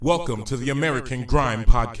Welcome to the American Grime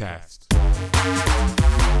Podcast.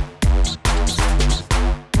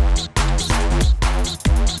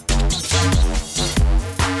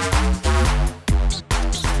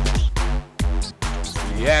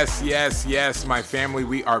 Yes, my family.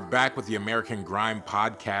 We are back with the American Grime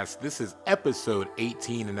Podcast. This is episode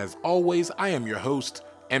 18, and as always, I am your host,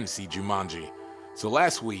 MC Jumanji. So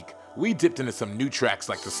last week, we dipped into some new tracks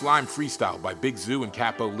like the Slime Freestyle by Big Zoo and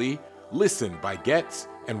Capo Lee, Listen by Ghetts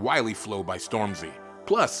and Wiley Flow by Stormzy.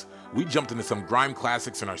 Plus, we jumped into some grime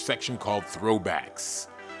classics in our section called Throwbacks.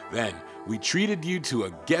 Then, we treated you to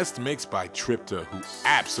a guest mix by Tripta, who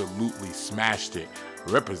absolutely smashed it,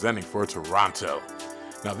 representing for Toronto.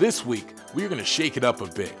 Now this week, we're going to shake it up a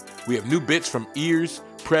bit. We have new bits from Ears,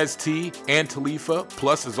 Prez T and Talifah,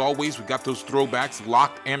 plus as always, we got those throwbacks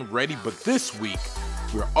locked and ready, but this week,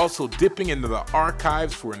 we're also dipping into the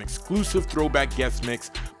archives for an exclusive throwback guest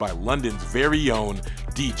mix by London's very own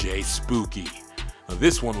DJ Spooky. Now,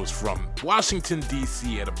 this one was from Washington,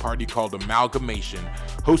 D.C. at a party called Amalgamation,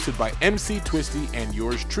 hosted by MC Twisty and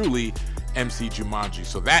yours truly, MC Jumanji.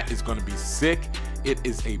 So that is going to be sick. It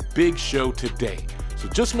is a big show today. So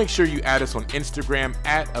just make sure you add us on Instagram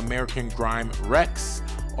at American Grime Rex,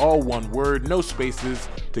 all one word, no spaces,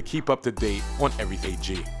 to keep up to date on everything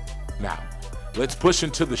G. Now, let's push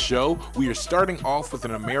into the show. We are starting off with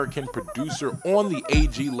an American producer on the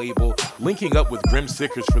AG label, linking up with Grim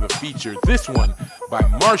Sickers for the feature. This one by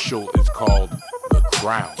Marshall is called The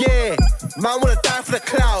Crown. Yeah, man wanna die for the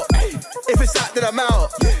clout. If it's out, then I'm out.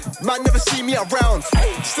 Man never see me around.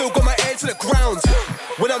 Still got my ear to the ground.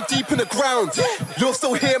 When I'm deep in the ground, you'll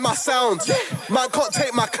still hear my sound. Man can't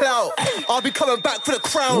take my clout. I'll be coming back for the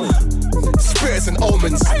crown. Spirits and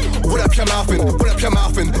omens. What up your mouthing? What up your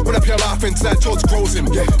mouthing? What up your mouthing? Till that George grows him.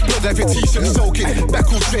 Blood every t-shirt soaking.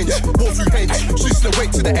 Back all trench. War through hench. Shoots the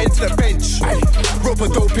weight to the end to the bench. Rope a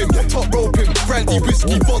dope him. Top rope him. Brandy,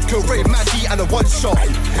 whiskey, vodka, Ray, Maggie, and a one shot.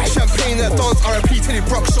 Champagne and a dance. RP Teddy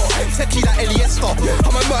Brock shot. Tequila Eliesta.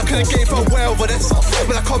 I'm a mark in the game for well, but that's up.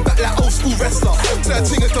 When I come back like old school wrestler. To that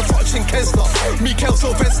thing is the Fortune Kessler. Mikael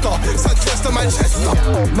Sylvester. Sanchez to Manchester.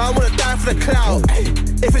 Man wanna die for the clout.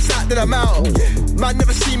 If it's out, then I'm out. Man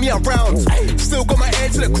never see me around. Still got my ear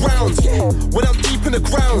to the ground. When I'm deep in the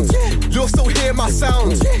ground, you'll still hear my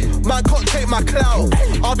sound. Man can't take my clout.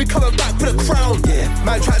 I'll be coming back for the crown.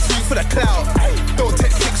 Man try to leave for the clout. Don't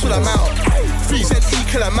take pics when I'm out. Freeze and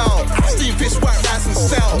equal amount. Steam fish, white rice and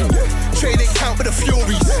stout. Trading count with the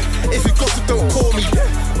Furies. If you gossip, don't call me.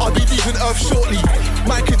 I'll be leaving Earth shortly.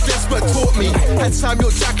 Mike and Desperate taught me. Had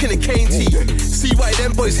Samuel Jack in a cane tee. See why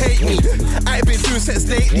them boys hate me. I ain't been doing sets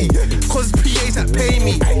lately. Cause PAs that pay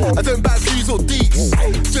me. I don't back views or deets.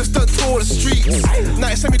 Just done tour the streets.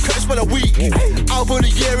 Night send me credits for a week. Album of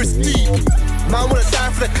the year is deep. Man wanna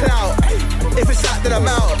die for the clout. If it's out, then I'm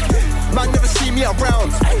out. Man never see me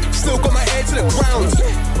around. Still got my ear to the ground.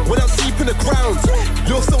 When I'm deep in the ground,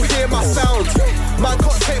 you'll still hear my sound. Man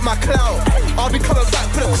can't take my clout. I'll be coming back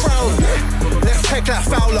for the crown. Left peg like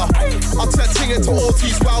Fowler. I'm turning into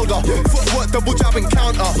Ortiz Wilder. Footwork, double jab and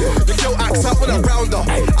counter. The girl acts out when I'm round her.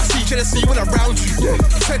 I see jealousy when I'm round you.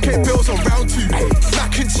 10K bills on round two.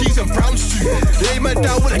 Mac and cheese and brown stew. Lay man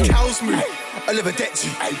down when the cows move. I live a debt to.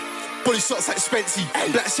 Body shots like Spency.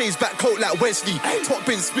 Black shades, black coat like Wesley. Top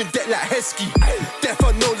bin spin deck like Heskey. Death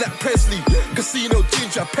unknown like Presley. Casino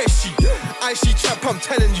ginger Pesci. Icy champ, I'm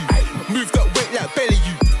telling you. Moved up weight like belly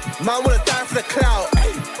you. Man wanna die for the clout.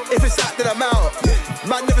 If it's out, then I'm out.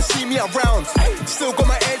 Man never see me around. Still got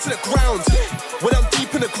my ear to the ground. When I'm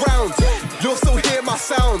deep in the ground, you'll still hear my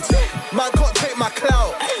sound. Man can't take my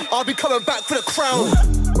clout. I'll be coming back for the crown.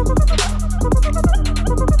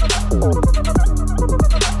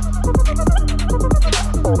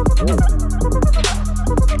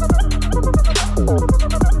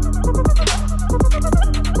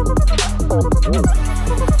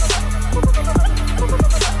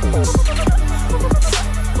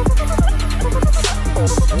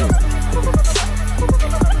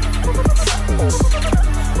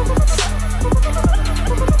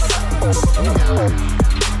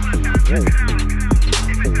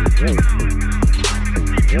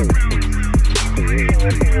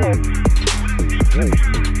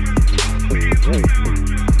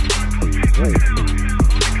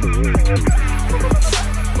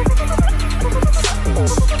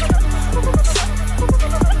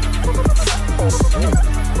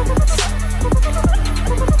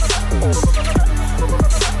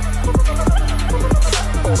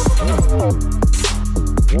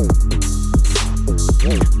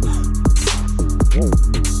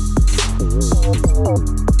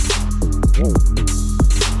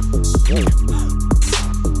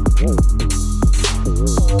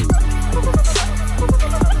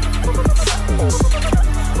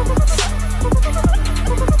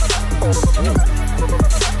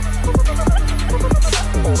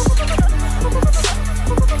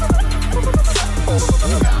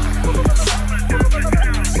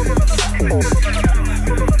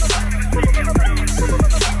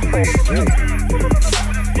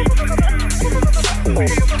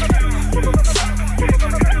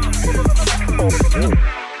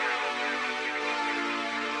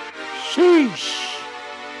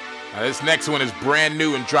 This next one is brand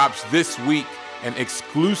new and drops this week, an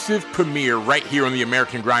exclusive premiere right here on the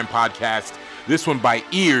American Grime podcast. This one by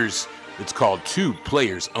Ears. It's called 2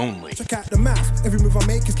 Players Only. Check out the math, every move I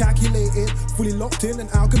make is calculated, fully locked in and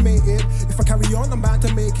amalgamated. If I carry on, I'm bound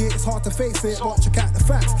to make it, it's hard to face it, but check out the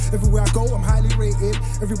facts. Everywhere I go, I'm highly rated,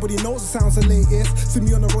 everybody knows the sounds the latest. See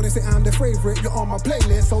me on the road, they say I'm their favourite, you're on my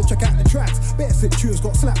playlist, so check out the tracks. Better sick tunes,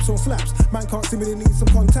 got slaps on slaps, man can't see me, they need some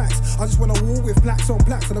contacts. I just wanna wall with plaques on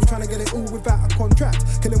plaques, and I'm trying to get it all without a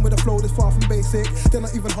contract. Killing with a flow that's far from basic, they're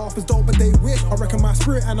not even half as dope, but they wish. I reckon my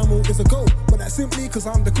spirit animal is a goat, but that's simply cause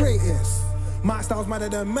I'm the greatest. My style's better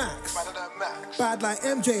than Max. Bad like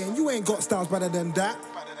MJ, and you ain't got styles better than that.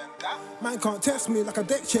 Man can't test me like a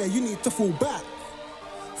deck chair, you need to fall back.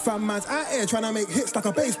 Fam man's out here trying to make hits like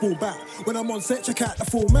a baseball bat. When I'm on set, check out the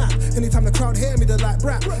format. Anytime the crowd hear me, they're like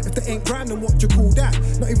rap. If they ain't grand, then what you call that?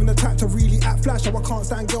 Not even the type to really act flash, so I can't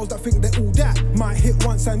stand girls that think they're all that. Might hit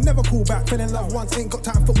once and never call back. Fell in love once, ain't got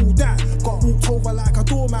time for all that. Got walked over like a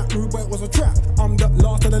doormat, rude where it was a trap. I'm the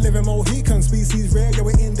last of the living Mohican, species rare, yeah,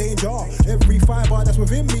 we're in danger. Every fibre that's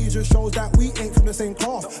within me just shows that we ain't from the same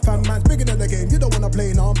class. Fam man's bigger than the game, you don't wanna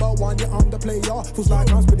play number one, yeah, I'm the player. Feels like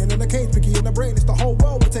I'm spinning in the cage, picky in the brain, it's the whole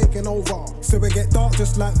world taking over. So we get dark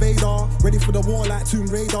just like Vader, ready for the war like Tomb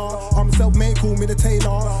Raider. I'm self-made, call me the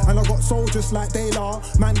tailor, and I got soul just like Taylor.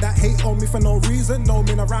 Man that hate on me for no reason, no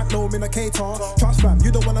me a rant, no me a cater. Trust fam,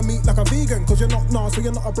 you don't wanna meet like a vegan, cause you're not so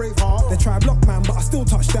you're not a brave heart. They try block man, but I still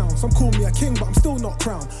touch down. Some call me a king, but I'm still not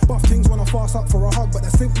crowned. Buff things when I fast up for a hug, but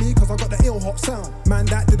that's simply cause I got the ill hot sound. Man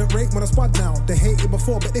that didn't rate when I spud now. They hated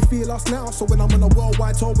before, but they feel us now. So when I'm on a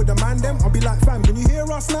worldwide tour with the man them, I'll be like fam, can you hear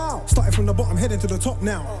us now? Started from the bottom, heading to the top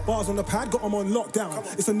now. Bars on the pad, got them on lockdown.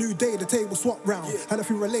 It's a new day, the table swap round. Had a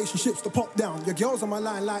few relationships to pop down. Your girls on my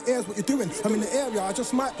line like airs, what you doing? I'm in the area, I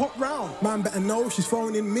just might pop round. Man better know she's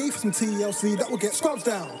phoning me for some TLC that will get scrubbed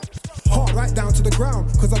down. Heart right down to the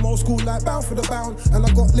ground, cause I'm old school like bound for the bound. And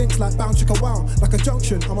I got links like bound chicka wow. Like a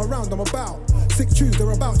junction, I'm around, I'm about. Sick tunes,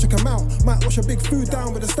 they're about, check them out. Might wash a big food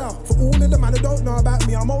down with a stout. For all of the man who don't know about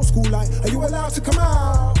me, I'm old school like, are you allowed to come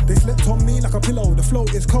out? They slept on me like a pillow, the flow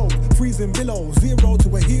is cold. Freezing billows, 0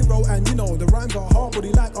 to a hero. And you know, the rhymes are hard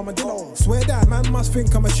body like armadillo. Swear that man must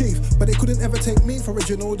think I'm a chief, but they couldn't ever take me for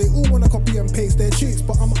original. They all wanna copy and paste their cheats,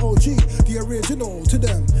 but I'm OG, the original to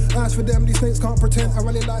them. As for them, these snakes can't pretend. I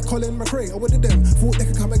rally like Colin McRae, I would've them. Thought they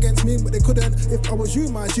could come against me, but they couldn't. If I was you,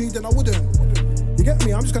 my G, then I wouldn't. You get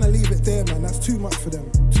me? I'm just gonna leave it there, man. That's too much for them.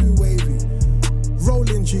 Too wavy.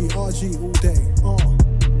 Rolling G, RG all day.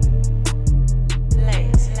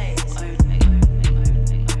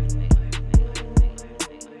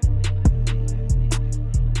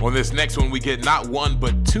 On this next one, we get not one,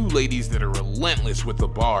 but 2 ladies that are relentless with the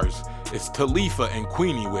bars. It's Talifah and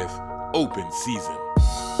Queenie with Open Season.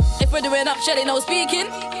 If we're doing up, Shelly no speaking,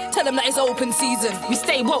 tell them that it's open season. We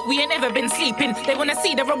stay woke, we ain't never been sleeping. They wanna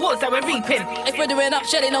see the rewards that we're reaping. If we're doing up,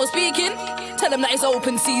 Shelly no speaking, tell them that it's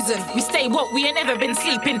open season. We stay woke, we ain't never been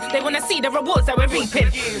sleeping. They wanna see the rewards that we're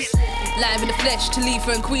reaping. Live in the flesh,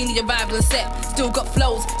 Talifah and Queenie arrived on set. Still got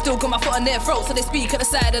flows, still got my foot on their throat, so they speak at the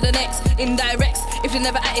side of the necks. Indirects, if they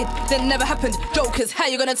never acted, then never happened. Jokers, how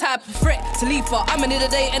you gonna type a threat? Talifah, I'm in a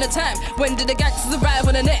day and a time. When did the gangsters arrive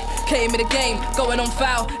on the net? Came in the game, going on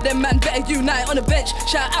foul. Them man better unite on the bench.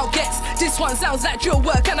 Shout out Ghetts, this one sounds like drill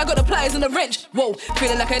work, and I got the pliers and the wrench. Whoa,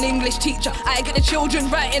 feeling like an English teacher. I get the children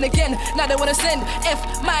writing again. Now they wanna send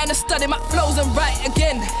F minor, study my flows and write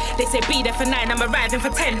again. They say be there for 9, I'm arriving for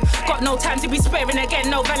 10. Got no time to be swearing again,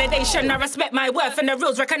 no validation. I respect my worth and the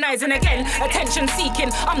rules recognizing again. Attention seeking,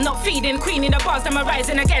 I'm not feeding. Queen in the bars, I'm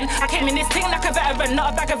rising again. I came in this thing like a veteran,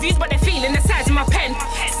 not a bag of views, but they're feeling the size of my pen.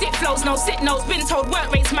 Sit flows, no sit notes, been told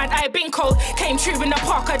work rates mad, I been cold. Came true in the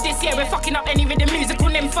Parker this year, we're fucking up any rhythm musical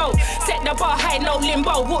info. Set the bar high, no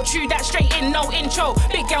limbo, walk through that straight in, no intro.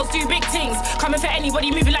 Big girls do big things, coming for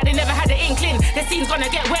anybody moving like they never had an inkling. The scene's gonna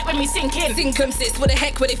get wet when we sink in. Sink 'em sis, what the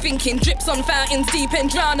heck were they thinking? Drips on fountains, deep and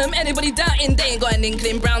drown 'em. Anybody doubting, they ain't got an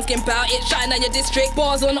inkling. Brown skin bout it, shine out your district.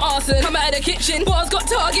 Bars on arson, come out of the kitchen. Bars got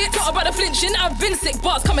target, got a brother flinching. I've been sick,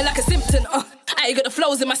 bars coming like a symptom. I got the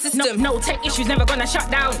flows in my system. No tech issues, never gonna shut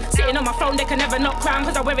down. Sitting on my throne, they can never knock crown.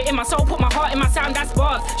 Cause I wear it in my soul, put my heart in my sound. That's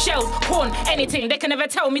bars, shells, corn, anything. They can never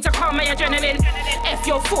tell me to calm my adrenaline. F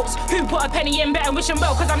your thoughts, who put a penny in? Better wish them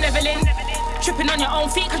well, cause I'm leveling. Tripping on your own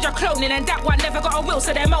feet cause you're cloning. And that one never got a will,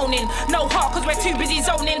 so they're moaning. No heart cause we're too busy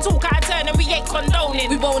zoning. Talk out of turn and we ain't condoning.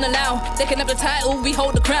 We won't allow, they can have the title, we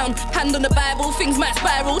hold the crown. Hand on the Bible, things might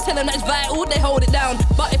spiral. Tell them that it's vital, they hold it down.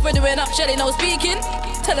 But if we're doing up, shelling no speaking,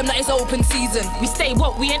 tell them that it's open season. We stay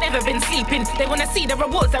woke, we ain't ever been sleeping. They wanna see the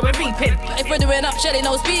rewards that we're reaping. But if we're doing up, shelling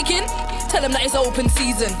no speaking, tell them that it's open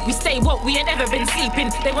season. We stay woke, we ain't ever been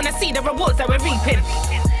sleeping. They wanna see the rewards that we're reaping.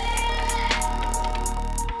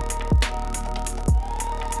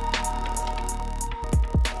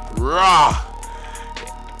 Raw.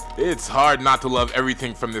 It's hard not to love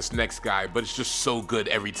everything from this next guy, but it's just so good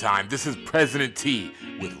every time. This is President T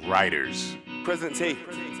with Writers. President T.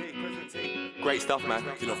 Great stuff, man.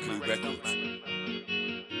 Get off Clue Records.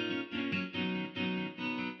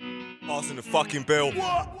 Passing the fucking bill.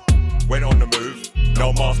 Went on the move.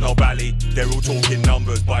 No mask, no bally. They're all talking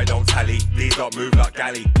numbers, but I don't tally. These don't move like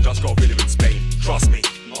galley. Just got rid of in Spain. Trust me,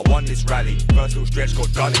 I won this rally. First little stretch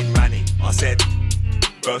got done in Manny. I said,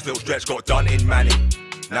 first little stretch got done in Manny.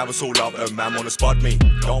 Now it's all love and man wanna spud me.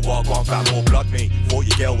 Don't walk on fam or blood me. Thought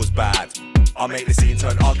your girl was bad. I make the scene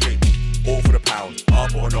turn ugly. All for the pound. I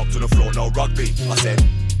put a knock to the floor, no rugby. I said,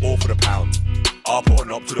 all for the pound. I put a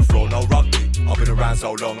knock to the floor, no rugby. I've been around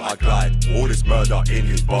so long I glide. All this murder in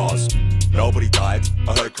his bars. Nobody died.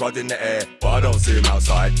 I heard crud in the air, but I don't see him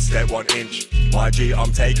outside. Step 1 inch. My G,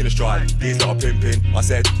 I'm taking a stride. These lot are pimping. I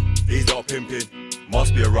said, these lot are pimping.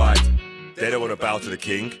 Must be a ride. They don't wanna bow to the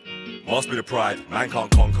king. Must be the pride, man can't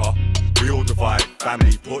conquer. We all divide,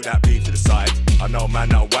 family, put that beef to the side. I know man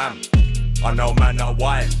that wham, I know man that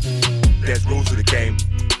why. There's rules to the game.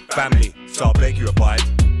 Family, start Blake you abide.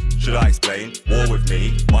 Should I explain? War with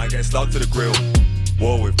me, might get slugged to the grill.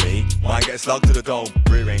 War with me, might get slugged to the dome.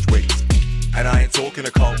 Rearrange wings, and I ain't talking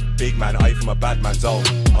a cult. Big man, I from a bad man zone.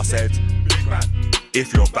 I said, big man,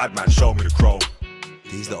 if you're a bad man, show me the crow.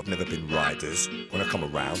 These lot have never been riders. When I come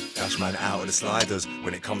around, dash man out of the sliders.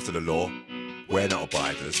 When it comes to the law, we're not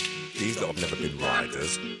abiders. These lot have never been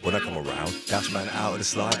riders. When I come around, dash man out of the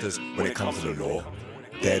sliders. When it comes to the law,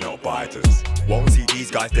 they're not abiders. Won't see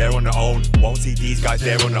these guys there on their own. Won't see these guys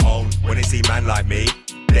there on their own. When they see man like me,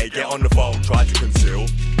 they get on the phone, try to conceal,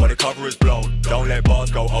 but the cover is blown. Don't let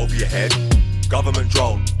bars go over your head. Government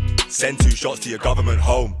drone, send 2 shots to your government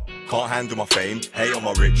home. Can't handle my fame, hate on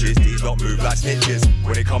my riches. These lot move like snitches.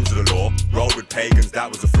 When it comes to the law, roll with pagans, that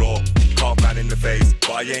was the flaw. Can't man in the face,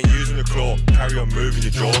 but I ain't using the claw. Carry on moving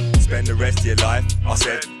your jaw, spend the rest of your life, I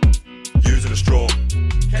said, using a straw.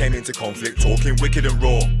 Came into conflict, talking wicked and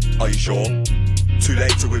raw. Are you sure? Too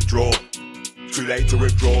late to withdraw. Too late to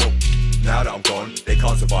withdraw. Now that I'm gone, they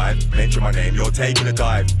can't survive. Mention my name, you're taking a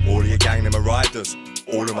dive. All of your gang, them are riders.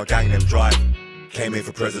 All of my gang, them drive. Came in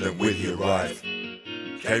for president, will he arrive?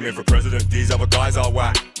 Came in for president, these other guys are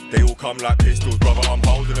whack. They all come like pistols, brother, I'm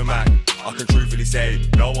holding them back. I can truthfully say,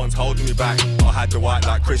 no one's holding me back. I had the white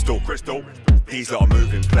like crystal. These lot are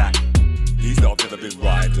moving black. These lot have never been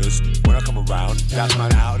riders. When I come around, dash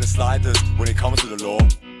man out of the sliders. When it comes to the law,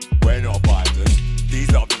 we're not abiders.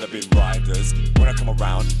 These lot have never been riders. When I come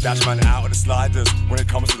around, dash man out of the sliders. When it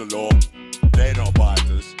comes to the law, they're not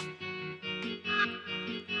abiders.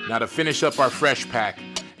 Now to finish up our fresh pack,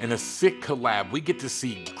 in a sick collab, we get to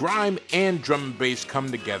see Grime and drum and bass come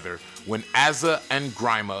together when Azza and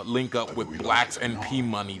Grime link up with Blacks and P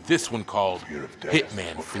Money. This one called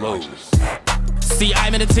Hitman Flows. See,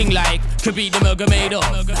 I'm in a ting like, could be the Amalgamation.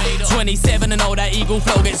 27 and all that eagle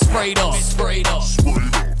flow gets sprayed off.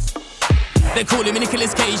 They call him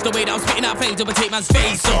Nicolas Cage, the way that I'm spitting out flames, I'ma take man's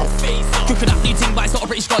face off. Cooking up new ting, but it's not a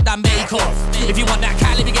British goddamn bake off. If you want that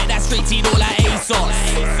Cali, we get that straight to all that ASOS.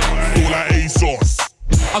 All that ASOS.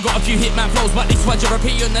 I got a few hitman flows, but this one's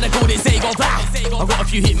European, and I called it Zago. I got a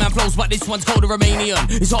few hitman flows, but this one's called a Romanian.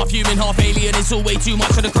 It's half human, half alien, it's all way too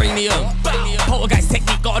much for the cranium. Poltergeist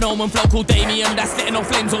technique, got an omen flow called Damien. That's letting off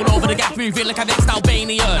flames all over the gap, moving like a vexed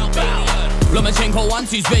Albanian. Lomachenko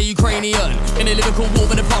 1-2's very Ukrainian. In a lyrical war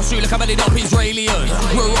with a pass through like I'm a up Israelian.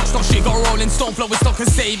 We're a rockstar shit, got a rolling stone flow with stock and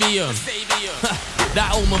Sabian.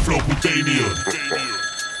 That omen flow called Damien.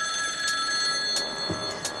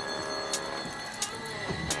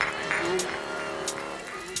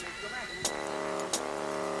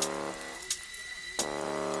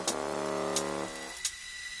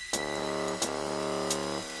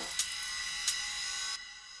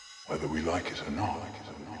 Whether we like it or not,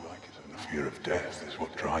 fear of death is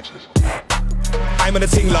what drives us. I'm on a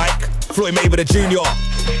ting like Floyd Mayweather Jr.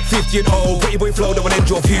 50 and old, pretty boy flow that will end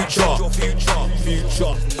your future.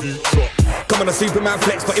 Come on a Superman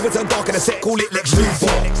flex, but it will turn dark in a set, call it Lex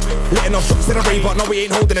Luthor. Letting off shots in a rave, but no, we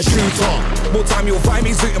ain't holding a shooter. More time you'll find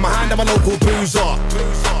me suit in my hand, I'm a local boozer.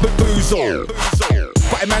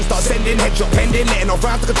 But a man starts sending headshot pending, letting off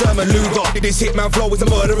rounds like a German Luger. This hitman flow is the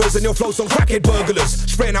murderers, and your flow's on crackhead burglars.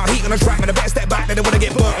 Spraying out heat on a track, man, I better step back, they don't wanna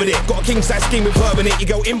get burnt with it. Got a king size scheme with permanent, you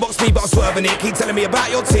go inbox me, but I'm swerving it. Keep telling me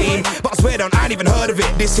about your team, but I swear down, I ain't even heard of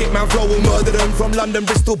it. This hitman flow will murder them from London,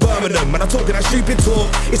 Bristol, Birmingham. Man, I'm talking that stupid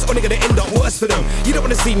talk, it's only gonna end up worse for them. You don't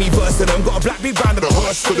wanna see me verse to them, got a black big band and a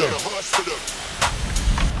hearse for them.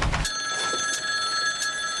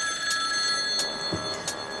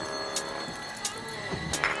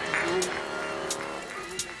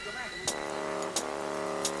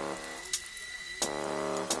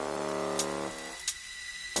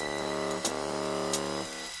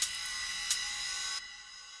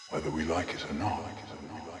 Whether we like it or not,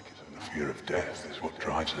 the fear of death is what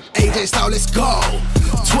drives us. AJ style, let's go.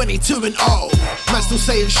 22 and 0. Man still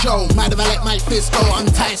saying show. Mad if I let my fist go. I'm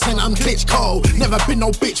Tyson, I'm Klitschko. Never been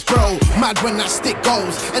no bitch, bro. Mad when that stick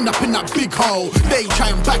goes. End up in that big hole. They try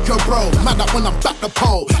and back your bro. Mad up when I back the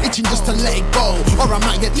pole. Itching just to let it go. Or I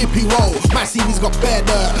might get dippy roll. My CV's got bare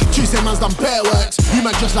dirt. Tuesday man's done bare works. You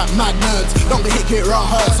man just like mad nerds. Don't get hit, raw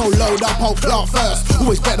hurt. So load up, I'll fly first.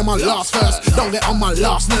 Always better than my last first. Don't get on my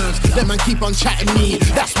last nerves. Them man keep on chatting me.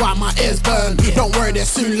 That's why my ears burn. Don't worry, they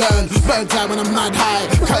soon learn. Birds eye when I'm mad high.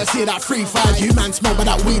 Courtesy of that 3-5. You man smoke, but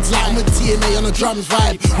that weed's like I'm a TNA on the drums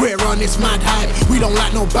vibe. We're on this mad hype. We don't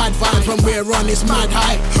like no bad vibes when we're on this mad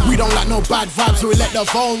hype. We don't like no bad vibes, so we let the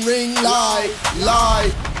phone ring lie.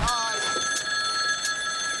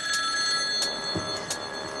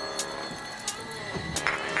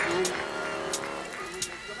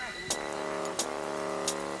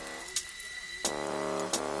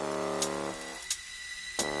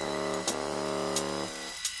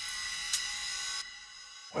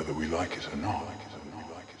 Whether we like it or not,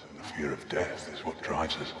 the fear of death is what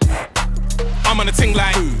drives us. I'm on a ting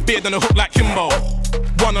like beard and a hook like Kimbo.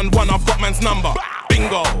 One-on-one, I've got man's number.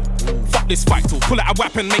 Bingo. Fuck this fight tool. Pull out a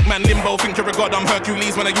weapon, make man limbo. Think you're a god, I'm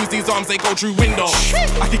Hercules. When I use these arms, they go through windows.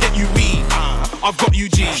 I could get you weed. I've got you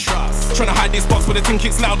G. Trying to hide this box, but the ting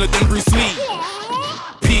kicks louder than Bruce Lee.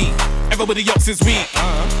 P. Everybody else is weak.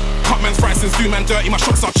 Cut man's prices, do man dirty, my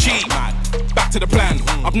shots are cheap. Back to the plan,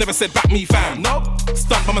 I've never said back me fam. Nope.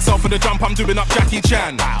 Stunt by myself for the jump, I'm doing up Jackie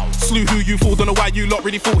Chan. Slew who you fool, don't know why you lot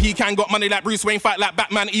really thought he can. Got money like Bruce Wayne, fight like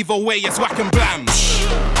Batman, either way, yes, whack and blam.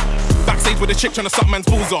 Backstage with a chick trying to suck man's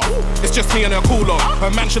balls off. It's just me and her cooler.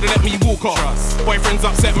 Her man should've let me walk off. Boyfriend's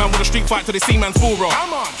upset, man, with a street fight till they see man's full rock.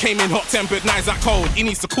 Came in hot-tempered, now he's that cold, he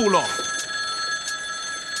needs to cool off.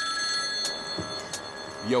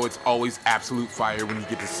 Yo, it's always absolute fire when you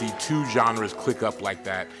get to see two genres click up like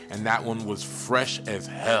that, and that one was fresh as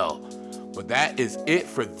hell. But that is it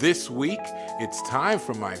for this week. It's time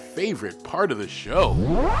for my favorite part of the show.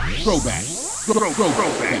 Throwback.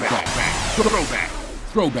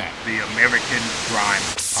 The American Grime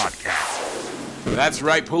Podcast. That's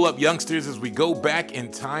right, pull up youngsters as we go back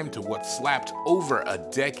in time to what slapped over a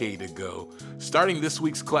decade ago. Starting this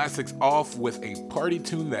week's classics off with a party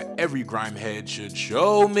tune that every grime head should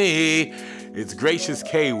show me. It's Gracious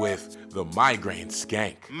K with The Migraine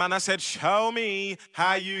Skank. Man, I said, show me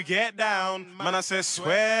how you get down. Man, I said,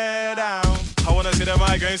 swear down. I wanna see the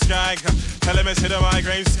migraine skank. Tell him it's the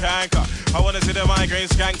migraine skank. I wanna see the migraine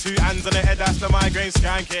skank. 2 hands on the head, that's the migraine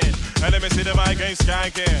skanking. Tell him it's the migraine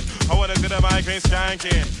skanking. I wanna see the migraine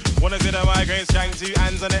skanking. Wanna see the migraine skank. 2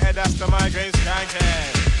 hands on the head, that's the migraine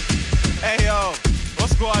skanking. Hey yo,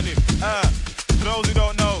 what's going on? For those who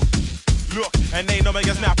don't know, look, and they know me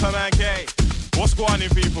get snapper man K. What's going on,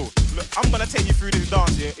 people? Look, I'm gonna take you through this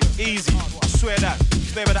dance here. It's easy. I swear that.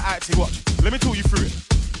 Stay with the acting. Watch. Let me talk you through it.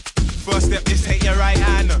 First step is take your right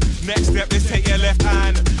hand. Next step is take your left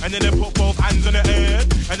hand. And then they put both hands on the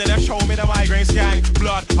head. And then they show me the migraine skank.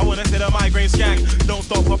 Blood, I wanna see the migraine skank. Don't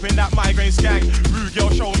stop popping that migraine skank. Rude girl,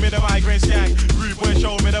 show me the migraine skank. Rude boy,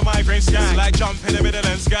 show me the migraine skank. It's like jump in the middle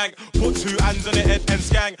and skank. Put 2 hands on the head and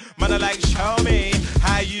skank. Man, I like, show me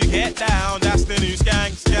how you get down. That's the new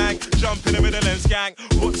skank, skank. Jump in the middle and skank.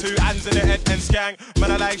 Put 2 hands on the head and skank. Man,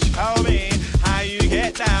 I like, show me how you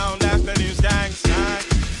get down. That's the new skank, skank.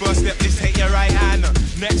 First step is take your right hand.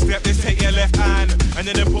 Next step is take your left hand. And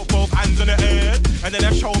then they put both hands on the head. And then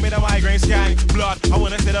they show me the migraine skank. Blood, I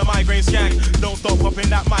wanna see the migraine skank. Don't stop popping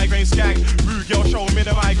that migraine skank. Rude girl, show me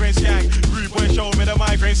the migraine skank. Rude boy, show me the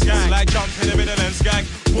migraine skank. Like jump in the middle and skank.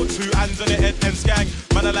 Put 2 hands on the head and skank.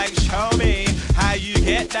 Man, I like, show me how you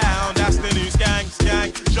get down. That's the new skank,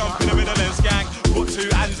 skank. Jump in the middle and skank. Put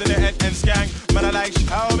 2 hands on the head and skank. Man, I like,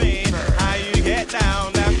 show me how you get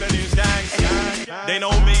down. That's the new skank, skank. They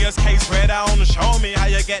know me as K swear down. Show me how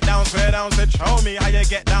you get down, swear down. Said, show me how you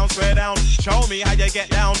get down, swear down. Show me how you get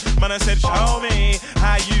down. Man, I said, show me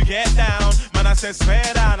how you get down. Man, I said, swear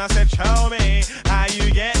down. I said, show me how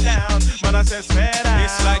you get down. Man, I said, swear down.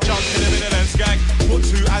 It's like jump in the middle and skank. Put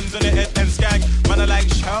 2 hands on the head and skank. Man, I like,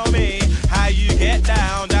 show me how you get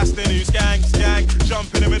down. That's the new skank, skank.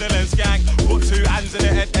 Jump in the middle and skank. Put 2 hands on the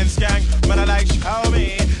head and skank. Man, I like, show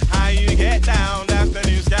me how you get down. That's the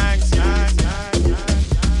new skank, skank, skank.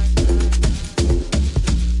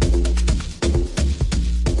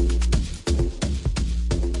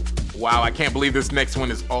 Wow, I can't believe this next one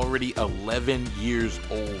is already 11 years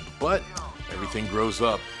old, but everything grows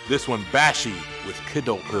up. This one, Bashy, with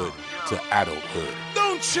kidulthood to adulthood.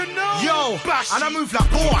 Don't you know? Yo, Bash, and I move like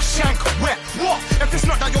boy, shank, wet, what? If it's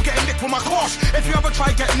not that you're getting nicked with my cosh. If you ever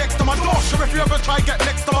try get next to my dosh, or if you ever try get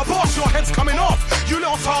next to my boss, your head's coming off. You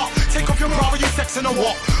little tart, take off your bra, you sexing or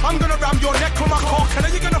what? I'm gonna ram your neck with my cock, and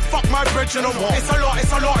then you're gonna fuck my brethren or what? It's a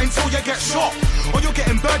lot until you get shot. Or you're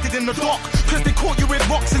getting birded in the dock, cause they caught you with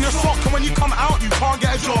rocks in your sock, and when you come out, you can't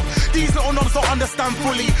get a job. These little knobs don't understand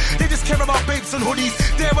fully. They just care about babes and hoodies.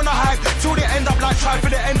 They're on the hype, till they end up like try for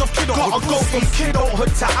the end of kidulthood. Gotta go from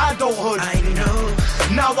kidulthood to adulthood. I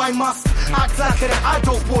know. Now I must act like an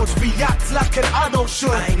adult would, react like an adult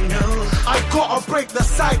should. I know. I gotta break the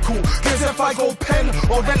cycle, cause if I go pen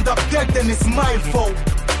or end up dead, then it's my fault.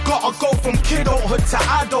 Gotta go from kidulthood to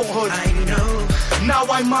adulthood. I know. Now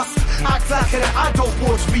I must act like an adult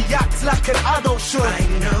would, react like an adult should. I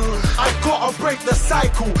know. I gotta break the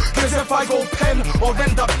cycle, cause if I go pen or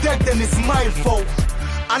end up dead, then it's my fault.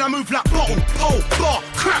 And I move like bottle, pole, bar,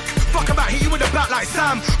 crack. Fuck about, hit you with a bat like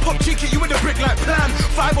Sam. Pop cheek, hit you with a brick like Plan.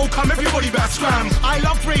 5-0 come, everybody better scram. I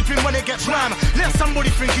love raving when it gets ram. Let somebody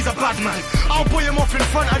think he's a bad man. I'll boy him off in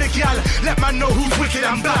front of the gal. Let man know who's wicked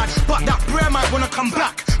and bad. But that brer might wanna come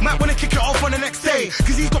back. Might wanna kick it off on the next day.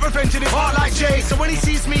 Cause he's got revenge in his heart like Jay. So when he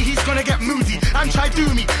sees me, he's gonna get moody and try do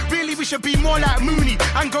me. Really, we should be more like Mooney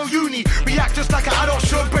and go uni. React just like an adult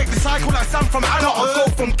should. Break the cycle like Sam from adulthood. Gotta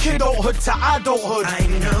go from kidulthood to adulthood. I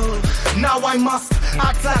know. Now I must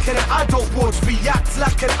act like an adult would, react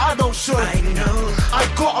like an adult should. I know. I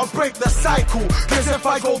gotta break the cycle, cause if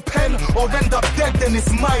I go pen or end up dead, then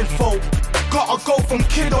it's my fault. Gotta go from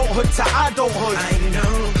kidulthood to adulthood. I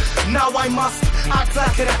know. Now I must act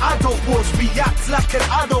like an adult would, react like an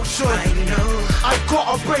adult should. I know. I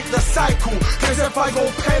gotta break the cycle, cause if I go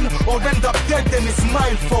pen or end up dead, then it's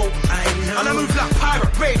my fault. I know. And I move like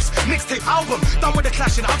pirate raves, mixtape album, done with the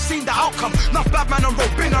clashing, I've seen the outcome. Enough bad man on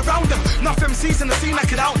road, been around them. Enough MCs in the scene I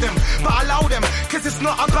could out them, but I allow them, cause it's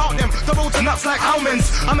not about them. The roads are nuts like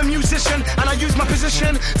almonds. I'm a musician, and I use my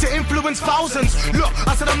position to influence thousands. Look,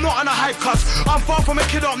 I said I'm not on a hype cuz I'm far from a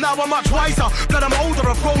kid up, now I'm much wiser. Blood, I'm older,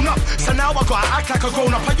 I've grown up, so now I gotta act like a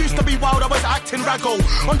grown up. I used to be wild, I was acting raggo.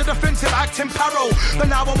 On the defensive, acting paro. But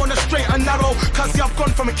now I'm on the straight and narrow, cause I've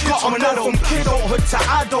gone from a kid to an adult. From kidulthood to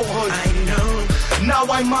adulthood. I know. Now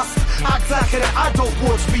I must act like an adult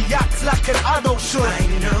would, react like an adult should. I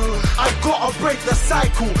know. I gotta break the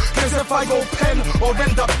cycle, cause if I go pen or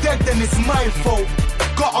end up dead, then it's my fault.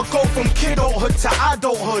 Gotta go from kidulthood to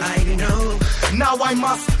adulthood. I know. Now I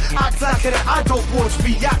must act like an adult would,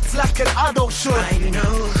 react like an adult should. I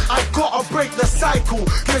know. I gotta break the cycle,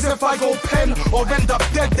 cause if I go pen or end up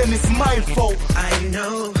dead, then it's my fault. I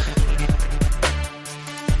know.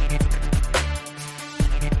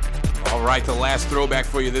 All right, the last throwback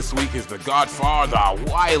for you this week is the Godfather,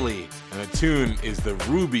 Wiley. And the tune is the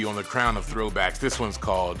ruby on the crown of throwbacks. This one's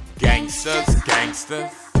called Gangsters,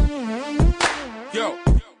 Gangsters. Yo.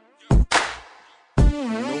 You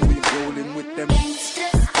know we rolling with them.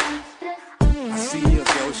 I see a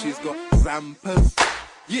girl, she's got zampers.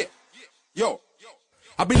 Yeah. Yo.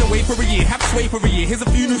 I've been away for a year, have sway for a year. Here's a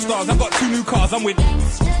few new stars, I've got 2 new cars, I'm with.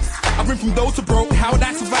 I've been from those to broke, how would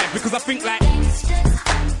I survive? Because I think like,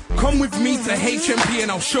 come with me to HMP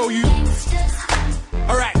and I'll show you.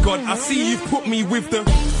 Alright God, I see you've put me with the.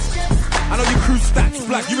 I know your crew stats,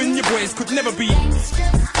 blood, you and your boys could never be.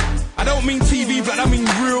 I don't mean TV, but I mean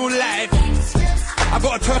real life. I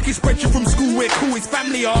got a turkey spreadsheet from school where cool his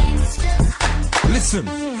family are. Listen,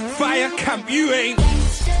 fire camp, you ain't.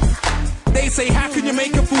 They say, how can you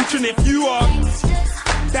make a fortune if you are?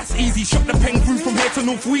 That's easy, shot the pen through from here to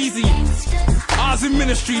North Wheezy. Ours in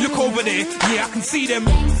ministry, look over there, yeah, I can see them.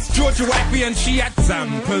 Georgia wifey and she had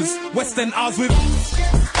Zampers. West End ours with.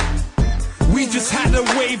 We just had a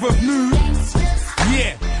wave of new.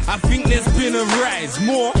 Yeah, I think there's been a rise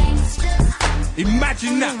more.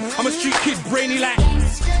 Imagine that, I'm a street kid, brainy like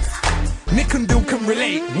Nick and Dill can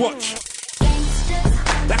relate, watch.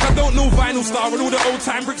 Like I don't know Vinyl Star and all the old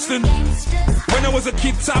time Brixton. When I was a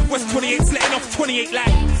kid, Southwest 28's letting off 28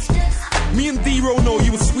 like. Me and D-Ro know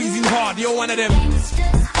you were squeezing hard, you're one of them.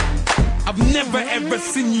 I've never ever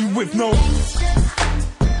seen you with no.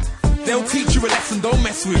 They'll teach you a lesson, don't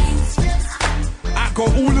mess with. I go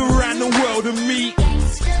all around the world and meet.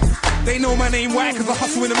 They know my name, why? Cause I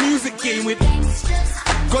hustle in the music game with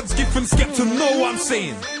God's gift and skeptic, know what I'm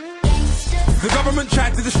saying. The government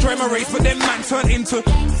tried to destroy my race, but then man turned into.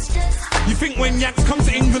 You think when Yanks come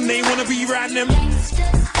to England, they wanna be around them?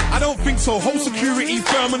 I don't think so. Whole security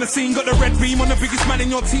firm on the scene, got the red beam on the biggest man in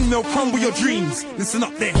your team, they'll crumble your dreams. Listen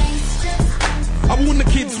up there. I warn the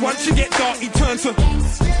kids, once you get dark, you turn to.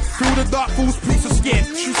 Through the dark, fools, police are scared.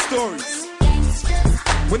 True stories.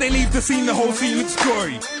 When they leave the scene, the whole scene looks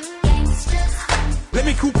gory. Let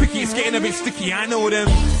me cool picky, it's getting a bit sticky, I know them.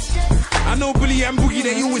 I know Billy and Boogie,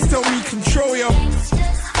 they always tell me control yo.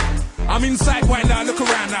 I'm inside right now, look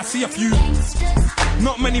around, I see a few.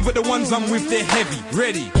 Not many, but the ones I'm with, they're heavy,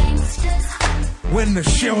 ready. When the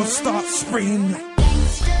shells start spraying like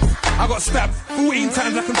I got stabbed 14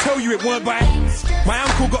 times, I can tell you it weren't by. My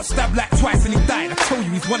uncle got stabbed like twice and he died, I told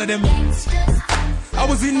you he's one of them. I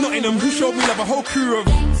was in Nottingham, who showed me love, a whole crew of.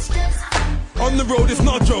 On the road, it's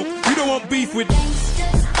not a joke, you don't want beef with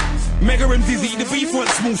Mega and Dizzy, the beef weren't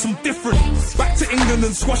small, some different. Back to England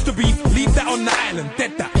and squash the beef, leave that on the island,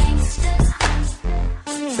 dead that.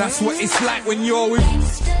 That's what it's like when you're with.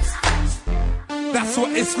 That's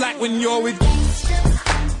what it's like when you're with.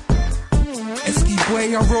 Esky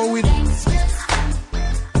boy, I roll with.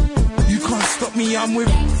 You can't stop me, I'm with.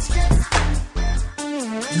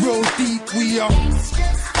 Roll deep, we are.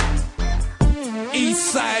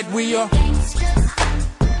 East side, we are.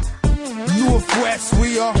 Northwest,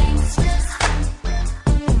 we are.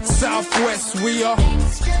 Southwest, we are.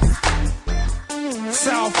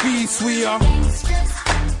 Southeast, we are.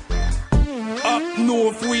 Up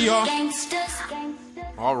north, we are.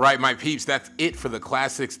 All right, my peeps, that's it for the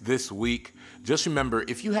classics this week. Just remember,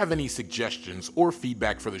 if you have any suggestions or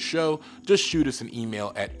feedback for the show, just shoot us an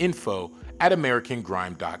email at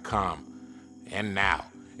info@americangrime.com. And now,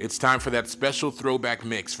 it's time for that special throwback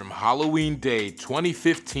mix from Halloween Day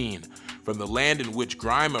 2015, from the land in which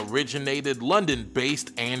grime originated,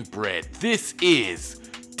 London-based and bred. This is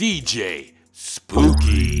DJ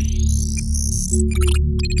Spooky.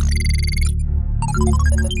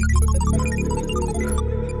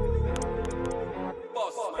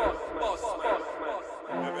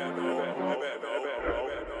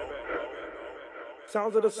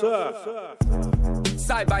 Sounds of the surf.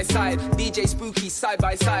 Side by side, DJ Spooky, side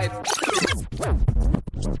by side.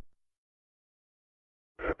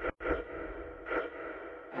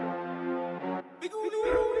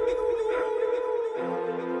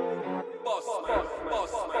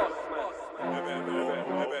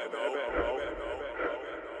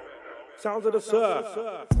 Sounds of the surf.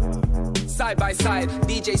 Side by side,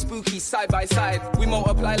 DJ Spooky, side by side. We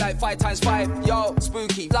multiply like 5 times 5. Yo,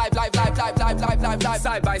 Spooky, live.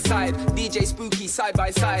 Side by side, DJ Spooky, side by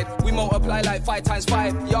side. We multiply like 5 times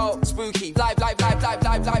 5. Yo, Spooky, live.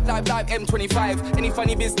 M25. Any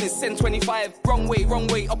funny business, send 25. Wrong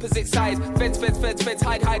way, opposite side. Feds,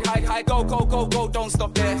 hide. Go, don't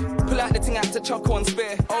stop there. Pull out the thing out to chuck one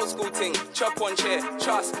spare. Old school thing, chuck one chair.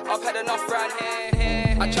 Trust, I've had enough round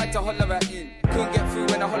here. I tried to holler at you. Couldn't get through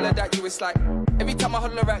when I hollered at you, it's like every time I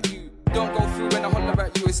holler at you, don't go through when I holler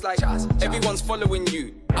at you, it's like everyone's following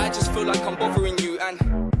you. I just feel like I'm bothering you and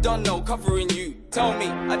don't know covering you. Tell me,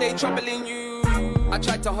 are they troubling you? I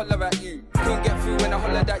tried to holler at you, couldn't get through when I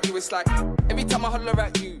hollered at you, it's like every time I holler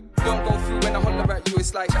at you, don't go through when I holler at you,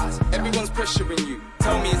 it's like everyone's pressuring you.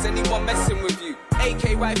 Tell me, is anyone messing with you?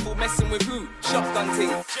 AK rifle messing with who? Shotgun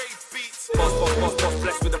ting. Boss,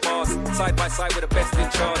 blessed with the bars. Side by side with the best in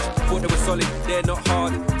charge. Thought they were solid, they're not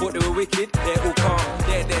hard. Thought they were wicked, they're all calm.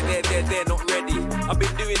 They're not ready. I've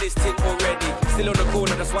been doing this thing already. Still on the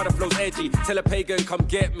corner, that's why the flow's edgy. Tell a pagan, come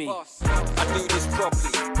get me. I do this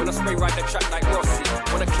properly. When I spray ride the track like Rossi.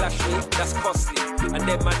 Wanna clash me, that's costly. And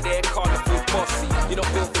then man, they're carnival bossy. You're not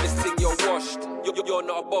built for this thing, you're washed. You're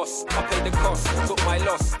not a boss. I paid the cost, took my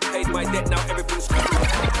loss. Paid my debt, now everything's cool.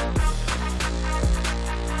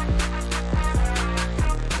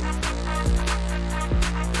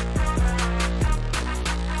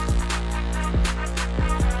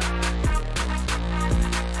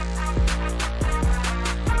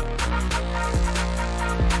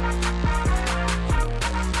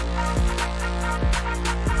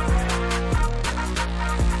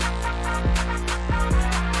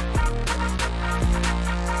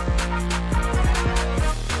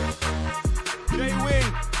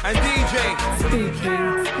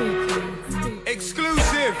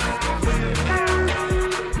 Exclusive.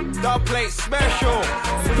 Dub plate special.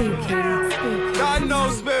 Done no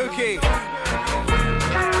spooky.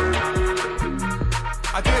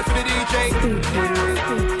 I do it for the DJ.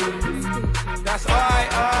 That's I.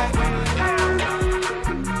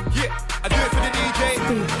 Yeah, I do it for the DJ.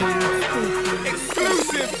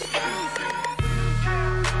 Exclusive.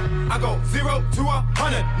 I go 0 to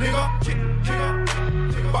 100, nigga.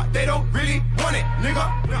 But they don't really want it, nigga.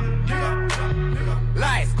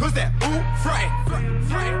 Lies, cause they're all frightened.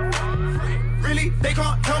 Really, they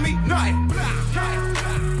can't tell me nothing.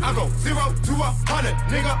 I go 0 to 100,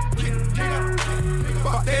 nigga.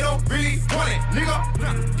 But they don't really want it, nigga.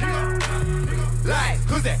 Lies,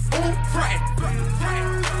 cause they're all frightened.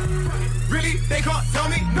 Really, they can't tell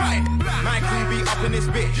me nothing. My crew be up in this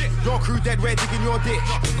bitch. Your crew dead, we're digging your ditch.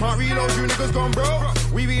 Can't reload, you niggas gone bro.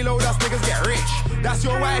 We reload, us niggas get rich. That's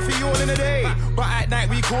your wifey all in the day, but at night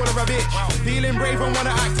we call her a bitch. Feeling brave and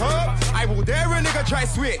wanna act up, I will dare a nigga try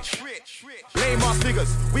switch. Blame us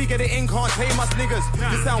niggas, we get it in, can't tame us niggas.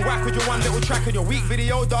 You sound whack with your one little track and your weak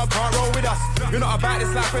video, dog, can't roll with us. You're not about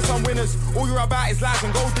this life, we're some winners. All you're about is lies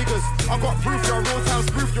and gold diggers. I got proof, you're a real town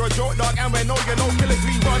spoof, you're a joke, dog, and we're no killers,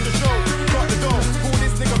 we run the show. Got the door, call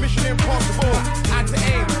this nigga mission impossible. Add to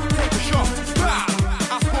aim, take a shot, blah.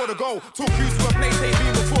 I scored a goal, took you to a place ain't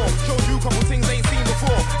been before. Showed you a couple things ain't seen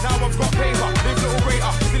before. Now I've got paper, live little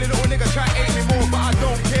greater. Still a little nigga try to hate me more, but I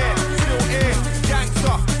don't care. Still here,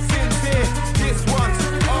 gangster, sincere. This one's,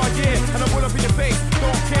 oh yeah, and I pull up in your face,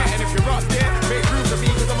 don't care. And if you're up there, make room for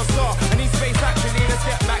me cause I'm a star. I need space actually, let's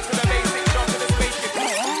get back to the basics, jump to the spaceship.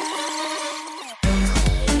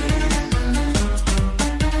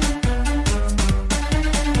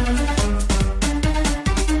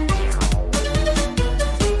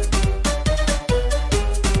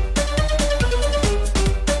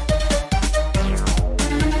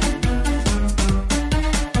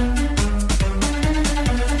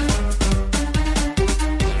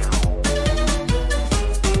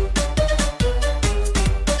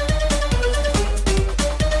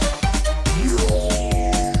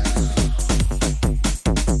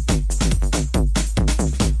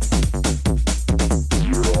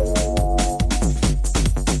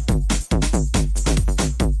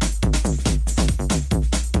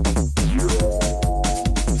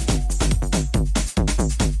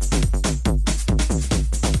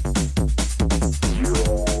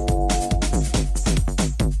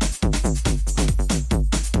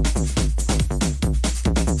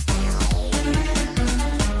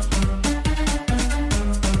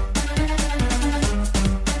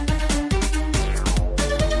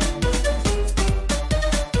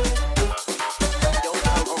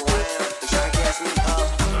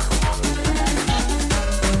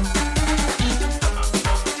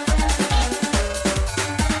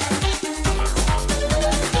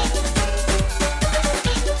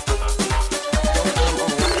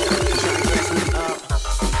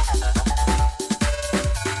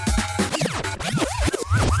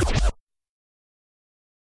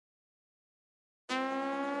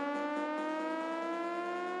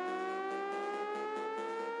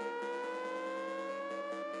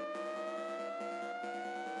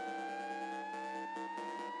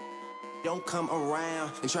 Don't come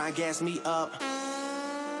around and try and gas me up.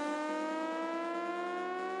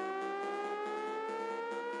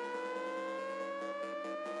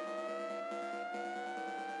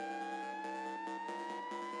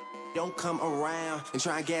 Don't come around and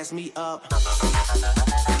try and gas me up.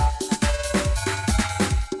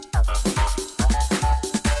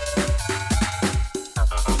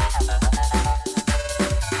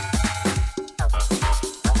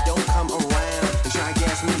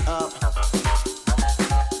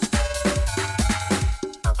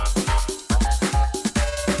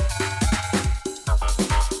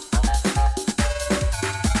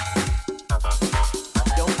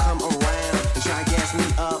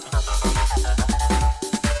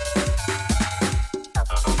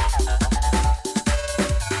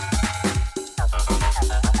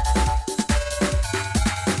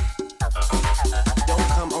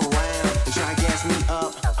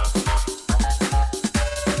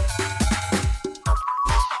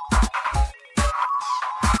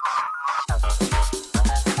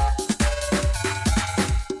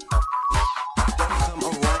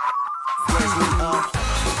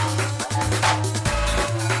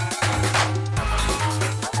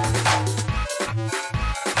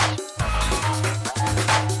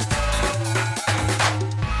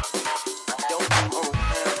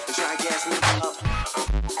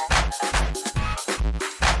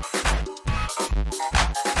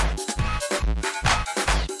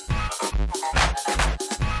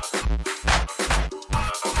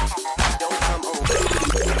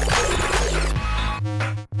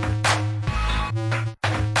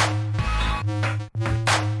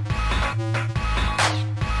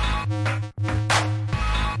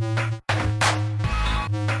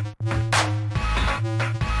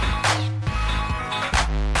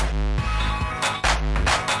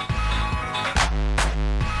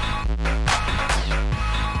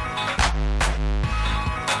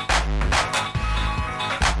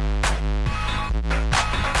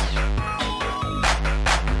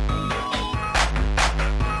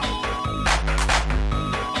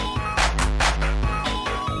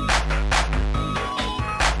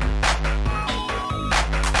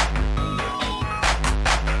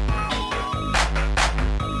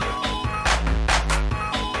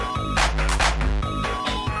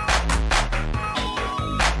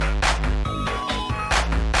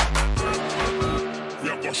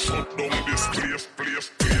 this place, place,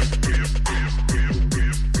 place, place, place,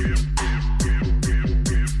 place, place, place,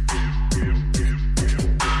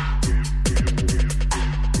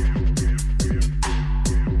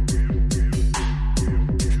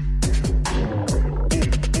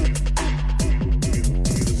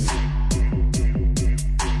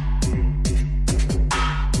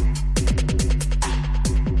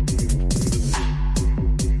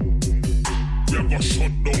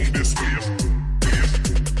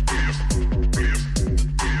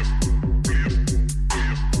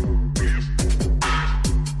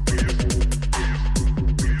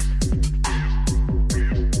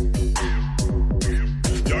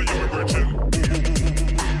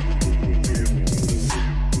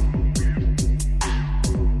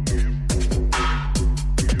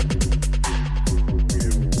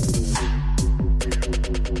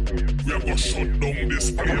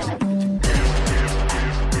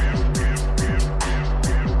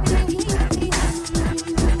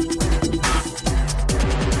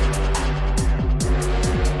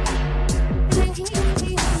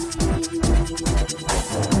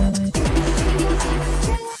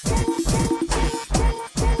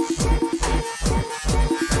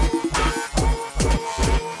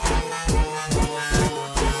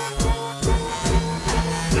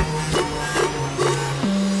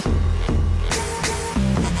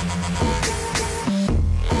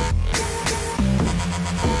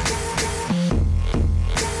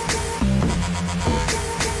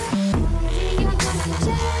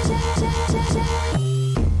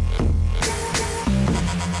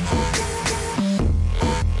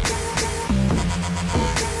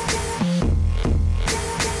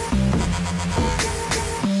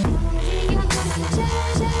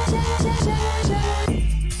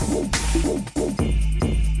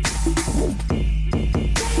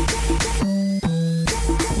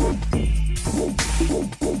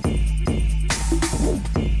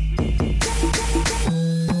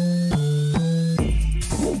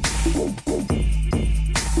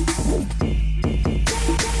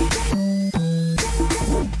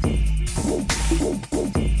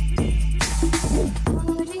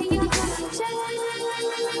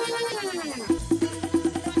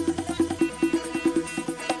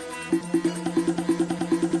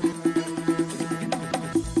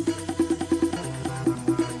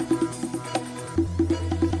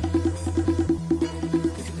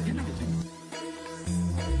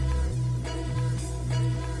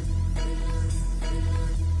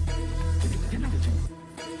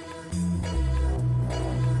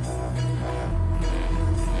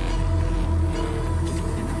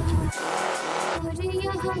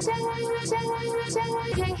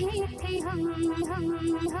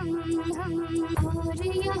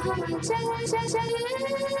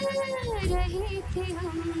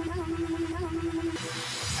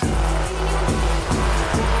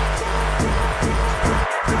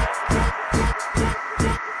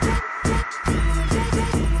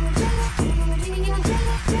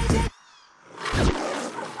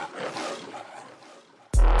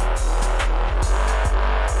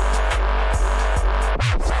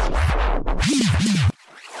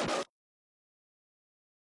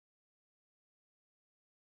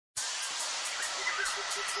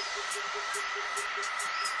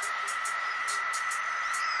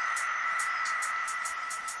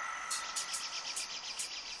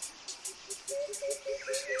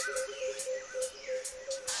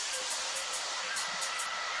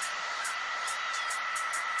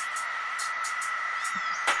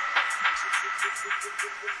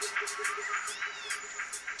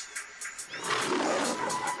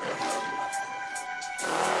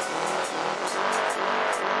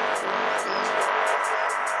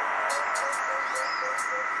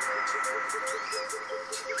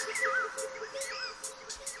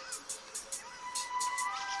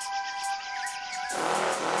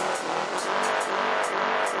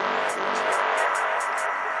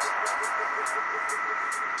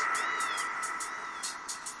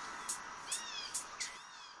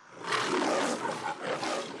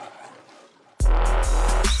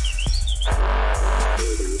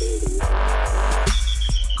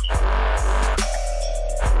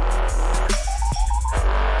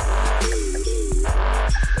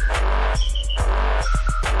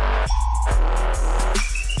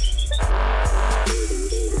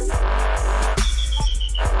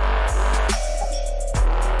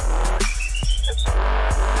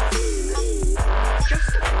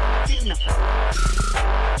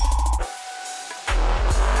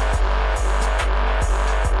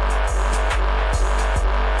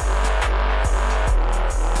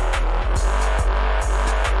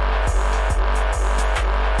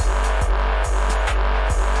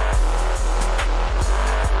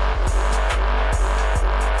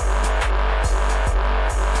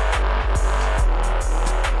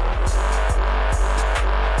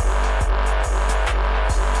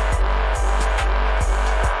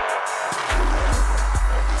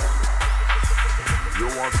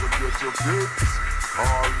 get your fix.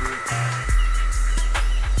 All me.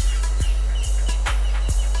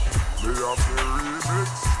 Me have the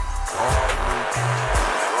remix. All me.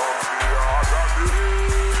 From the other days,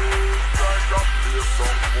 like a play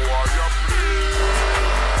some boy you play.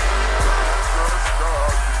 Just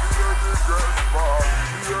start, hear the girls fall,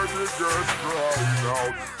 hear the girls crying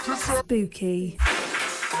out. Just a Spooky.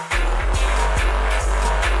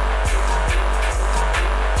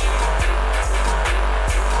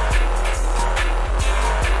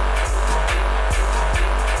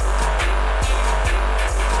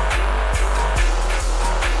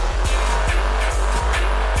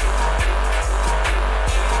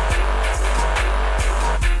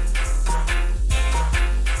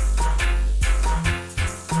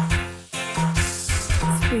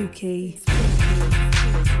 Spooky.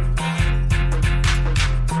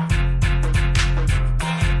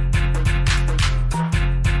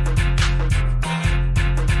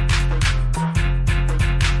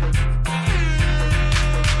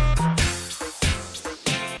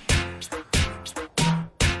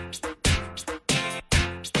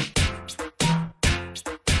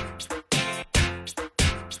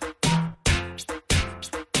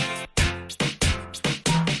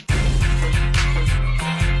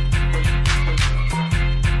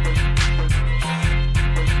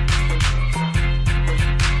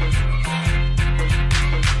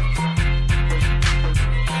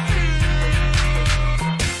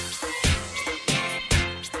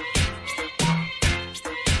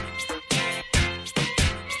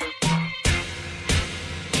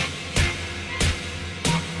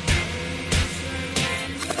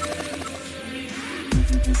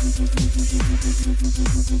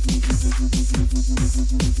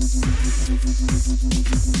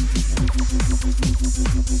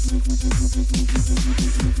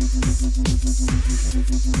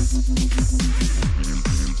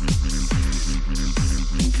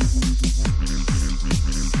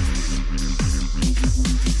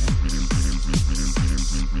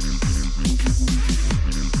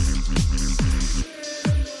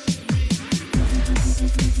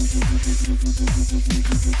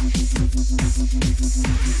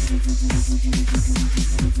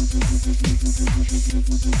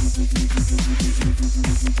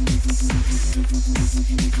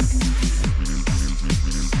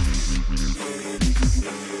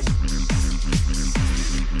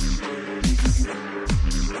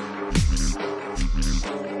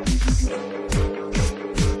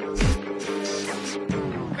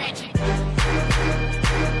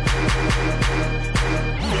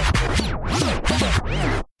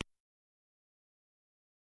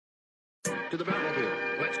 To the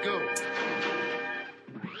Batmobile. Let's go.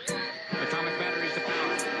 Atomic batteries to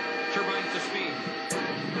power. Turbines to speed.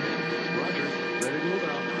 Roger. Ready to move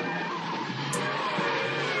out.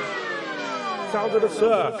 Sounds of the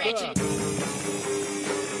surf.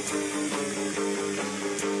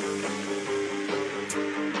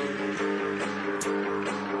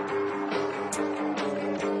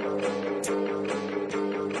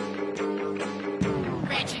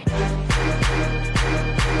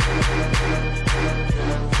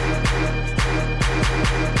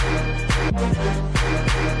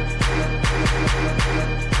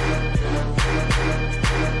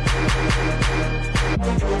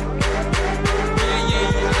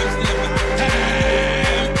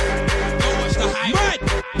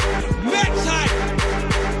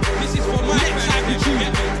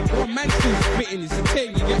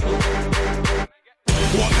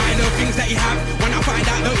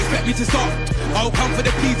 To stop. Oh, come for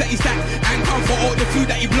the peas that you stack and come for all the food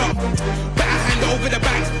that you block. Better hand over the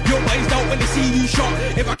bags. Your boys don't want to see you shot.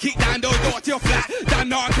 If I kick down those doors to your flat, then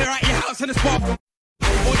no, I'll clear out your house on the spot.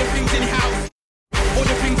 All the things in your house, all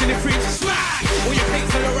the things in the fridge, smash. All your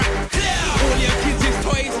plates on the rack, clear. All your kids'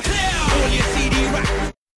 toys, clear. All your CD rack.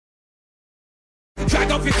 Drag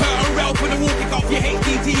off your curtain rail for the wall, kick off your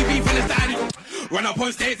HD TV from the stand. Run up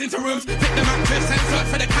on stairs into rooms, pick the mattress and search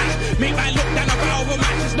for the cash. Make my look down a barrel of a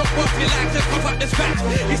match, it's not worth your life, just pop up the scratch.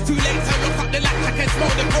 It's too late to look up the latch, I can smell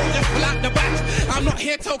the cold, just pull out the batch. I'm not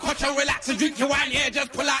here to coach and relax and drink your wine, yeah,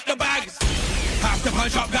 just pull out the bags. Have to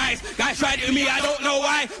punch up guys tried it with me, I don't know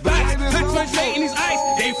why. Bags, catch one straight in his eyes,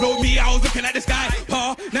 they flowed me, I was looking at the sky.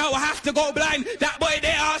 Now I have to go blind, that boy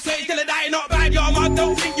there, I'll say he's gonna die, not bad, your mum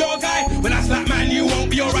don't think you're a guy. When I slap man, you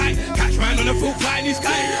won't be alright. Catch man on the full fly in the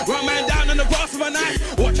sky, run man down on the grass with a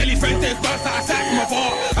knife. Watch any friends there's burst out of sight from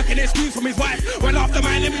afar. I can excuse from his wife, run after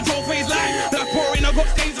man, let me draw for his life. Blood pouring, I got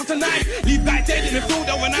stains of tonight. Leave guys dead in the field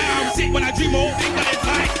overnight. I'm sick when I dream, all think that it's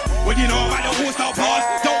like. What do you know about the horse-style cars?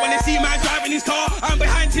 Don't wanna see man driving his car. I'm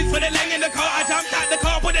behind tits for the leng in the car. I jumped out the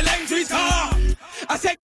car, put the leng to his car. I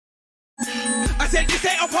said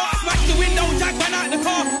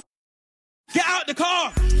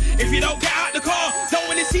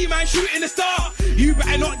man shooting the star. You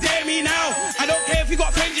better not dare me now. I don't care if you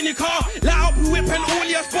got friends in your car. Light up the whip and all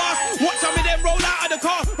your sparks. Watch some of them roll out of the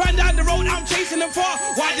car. Run down the road, I'm chasing them far.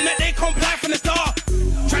 Why didn't they comply from the start?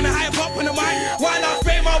 Trying to hype up on the mic while I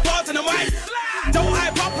spray my bars on the mic. Don't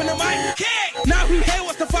hype up on the mic. Kick. Now who here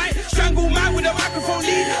wants to fight? Strangle man with a microphone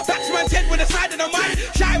lead. Batsman's head with the side of the mic.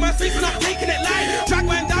 Shouting my face and I'm taking it live. Drag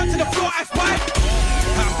man down to the floor, I spy.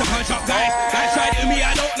 Have to punch up guys. Guys tried it with me,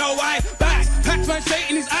 I don't know why. Back, Paxman straight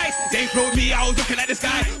in his eyes. They throwed me, I was looking at this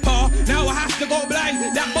guy. Now I have to go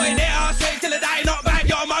blind. That boy there, I'll straight till I die. Not bad,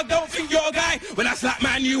 yo mug, don't think you're a guy. When I slap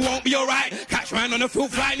man, you won't be alright. Catch man on the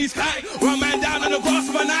field flying his kite. Run man down on the grass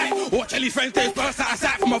of a night. Watch all his friends, they burst out of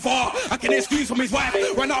sight from afar. I can excuse from his wife.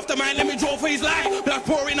 Run after man, let me draw for his life. Blood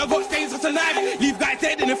pouring, I got stains of the knife. Leave guys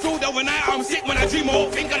dead in the field overnight. I'm sick when I dream, my whole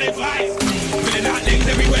finger they flies. Filling out legs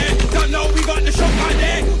everywhere. Don't know we got the shotgun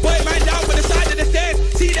there. Boy man down for the side of the stairs.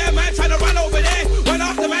 See that man trying to run over there. Run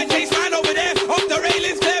after man, chase man over there. Off the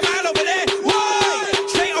railings, clear man over there. Whoa!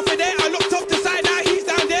 Straight off of there, I looked off the side, now he's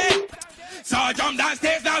down there. So I jump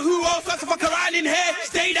downstairs, now who else wants to fuck around in here?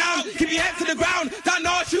 Stay down, keep your head to the ground. Don't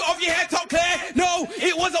know, shoot off your head top clear. No,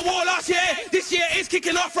 it was a war last year. This year it's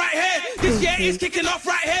kicking off right here. This year it's kicking off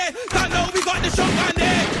right here. Don't know, we got the shotgun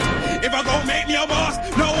there. If I go make me a boss,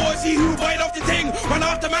 no one see who boy off the thing. Run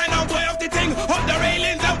after man, I'm boy off the thing. Up the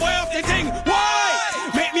railings, I'm boy off the thing.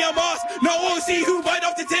 Why? Make me a boss, no one see who boy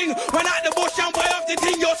off the thing. Run out the bush, I'm boy off the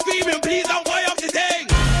thing. You're screaming, please, I'm boy off the thing.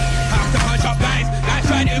 Have to punch up guys, guys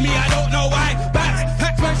tried it with me, I don't know why. Bats,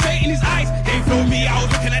 Paxman straight in his eyes. They filmed me, I was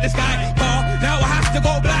looking at the sky. Now I have to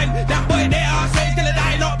go blind. That boy there, I'll say he's gonna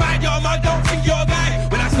die. Not bad, yo man, don't think you're a guy.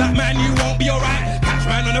 When I slap man, you won't be alright. Catch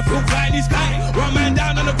man on the field flying his kite. Run man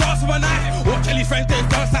down on the grass of a night. Watch all his friends, they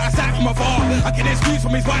burst out of sight from afar. I can excuse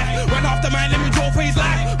from his wife. Run after man, let me draw for his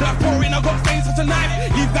life. Blood pouring, I got stains of the knife.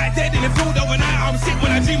 Leave guys dead in the field overnight. I'm sick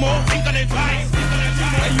when I dream, or think of them twice.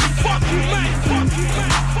 Are you fucking mad? Fuck you, man.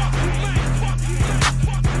 Fuck you, man. Fuck you, man.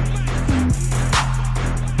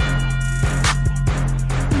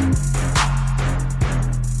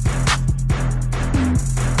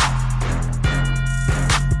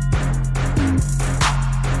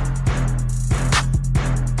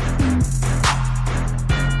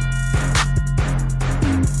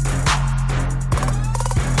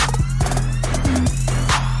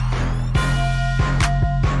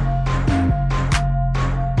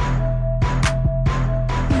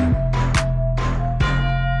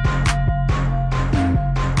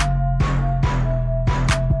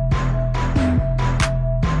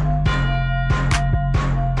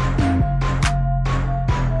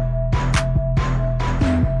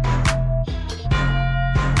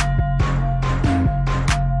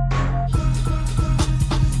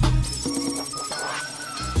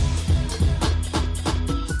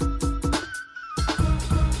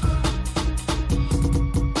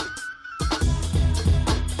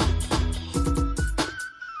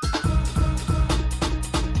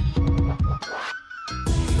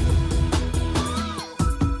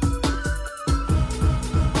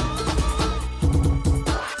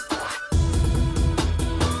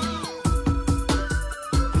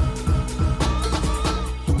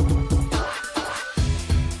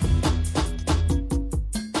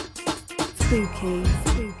 Spooky,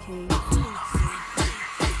 spooky.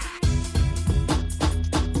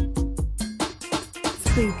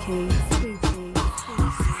 Spooky, spooky.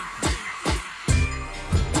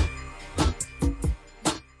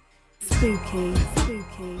 Spooky,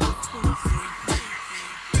 spooky.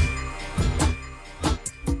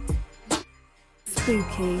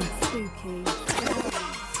 Spooky, spooky.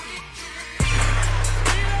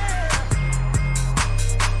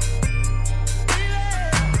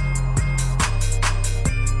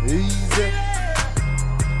 Easy.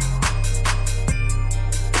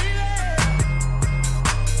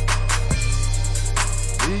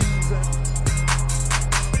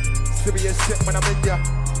 Serious shit when I'm in ya.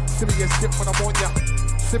 Serious shit when I'm on ya.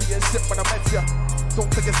 Serious shit when I'm at ya.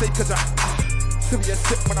 Don't take a sake cause serious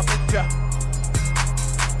shit when I'm in ya.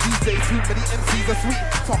 These days too many MCs are sweet.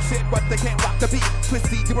 Talk shit but they can't rock the beat.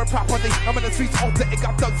 Twisty, you were properly. I'm in the streets all day. It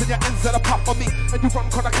got thugs in your ends that are pop on me. And you run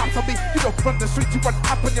call the cops on me. You don't run the streets, you run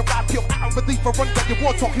up on your rap. You're out of relief. I run down your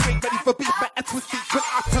war talk. You ain't ready for beef. Man, Twisty, when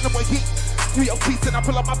I turn away heat. New York peace and I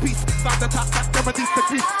pull up my piece. Start the top, that remedies the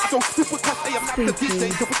grief. I don't stupid cause I am not the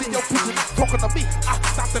DJ. So within your prison, talking to me. I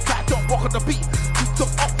stop the track, don't walk on the beat. You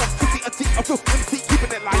don't off from 50 a G. I feel MC,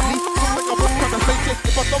 keeping it lively. Like I walk on the same shit.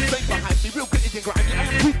 If I don't play behind me, real gritty and grimy. I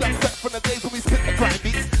am too damn set from the days when we spit the grime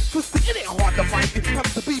beats. Twisty, it ain't hard to find me.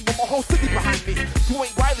 Comes to be with my whole city behind me. You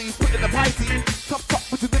ain't Wiley, you put in the Pisces. Tough talk,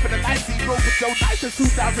 but you live in a nicey. Roll with Joe Nice in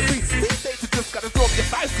 2003. These days you just gotta draw hope you're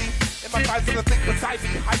fancy. In my thighs and the thing beside me.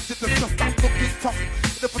 I should just stop looking tough.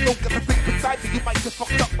 And if I don't get the thing beside me, you might get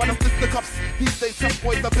fucked up by the fisticuffs. These days, some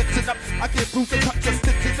boys are bitching up. I get bruised and cut, just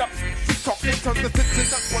stitching up. Street talk, in turns to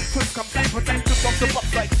stitching up. One twist, come back, but that's just off the box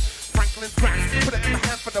like Franklin's grass. Put it in the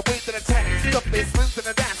hand for the way that attack. The bass wins in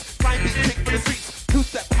the dance. Flying beat king for the streets.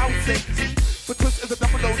 Two-step house safety. But twist is a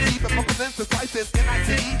double OG. But my presents the slices.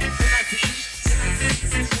 N-I-T-E. N-I-T-E.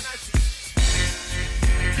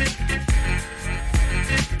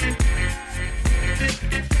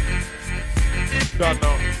 Don't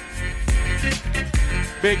know.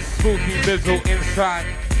 Big spooky Bizzle inside.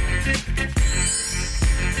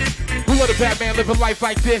 Who let a bad man live a life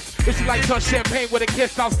like this? If she likes her champagne with a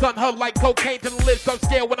kiss, I'll stun her like cocaine to the lips. I'm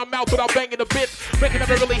scared when I'm out, but I'll bang in a bit. Make it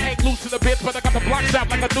never really hang loose in a bit, but I got the block shot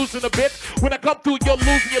like a noose in a bit. When I come through, you're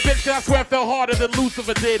losing your bitch, and I swear I fell harder than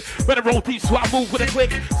Lucifer did. Better roll deep, so I move with a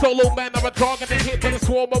click. Solo man, I'm a dog and a hit, but a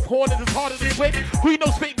swarm of hornets is harder to split. We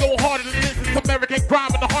know spit go harder than this. It's American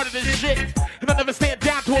Grime in the heart of this shit. And I never stand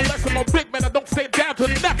down to a lesson. I'm a big man, I don't stand down to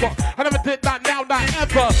never. I never did, not now, not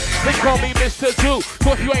ever. They call me Mr. Jew.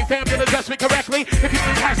 So if you ain't fam, then address me correctly. If you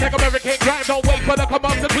use hashtag American Grime, don't wait for them to come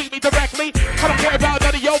up to tweet me directly. I don't care about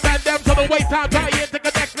none of your man them, so don't waste time trying to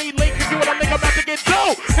connect me. Link if you what I think I'm about to get do.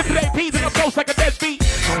 If it ain't peas and I'm ghost like a dead beat.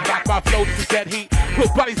 Don't knock my flow, this is dead heat.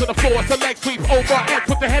 Put bodies on the floor, so leg sweep over and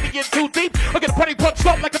put the head in too deep. I get a putty punch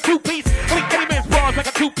up like a two-piece. I think any man's bars like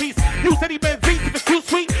a two-piece. Use any man's beats if it's too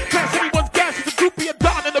sweet. Crash anyone's gas, it's a groupie and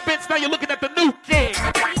Don in the bench. Now you're looking at the new king.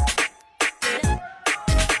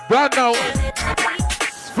 Don't know.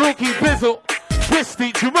 Spooky Bizzle,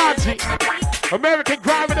 Twisty, Jumanji, American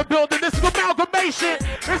Grime in the building. This is Amalgamation.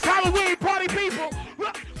 It's Halloween, party people.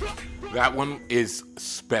 That one is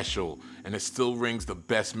special, and it still rings the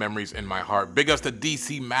best memories in my heart. Big ups to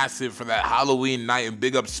DC Massive for that Halloween night, and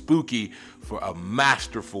big up Spooky for a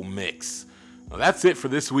masterful mix. Now, that's it for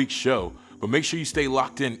this week's show, but make sure you stay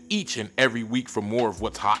locked in each and every week for more of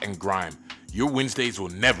what's hot in grime. Your Wednesdays will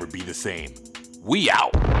never be the same. We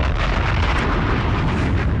out.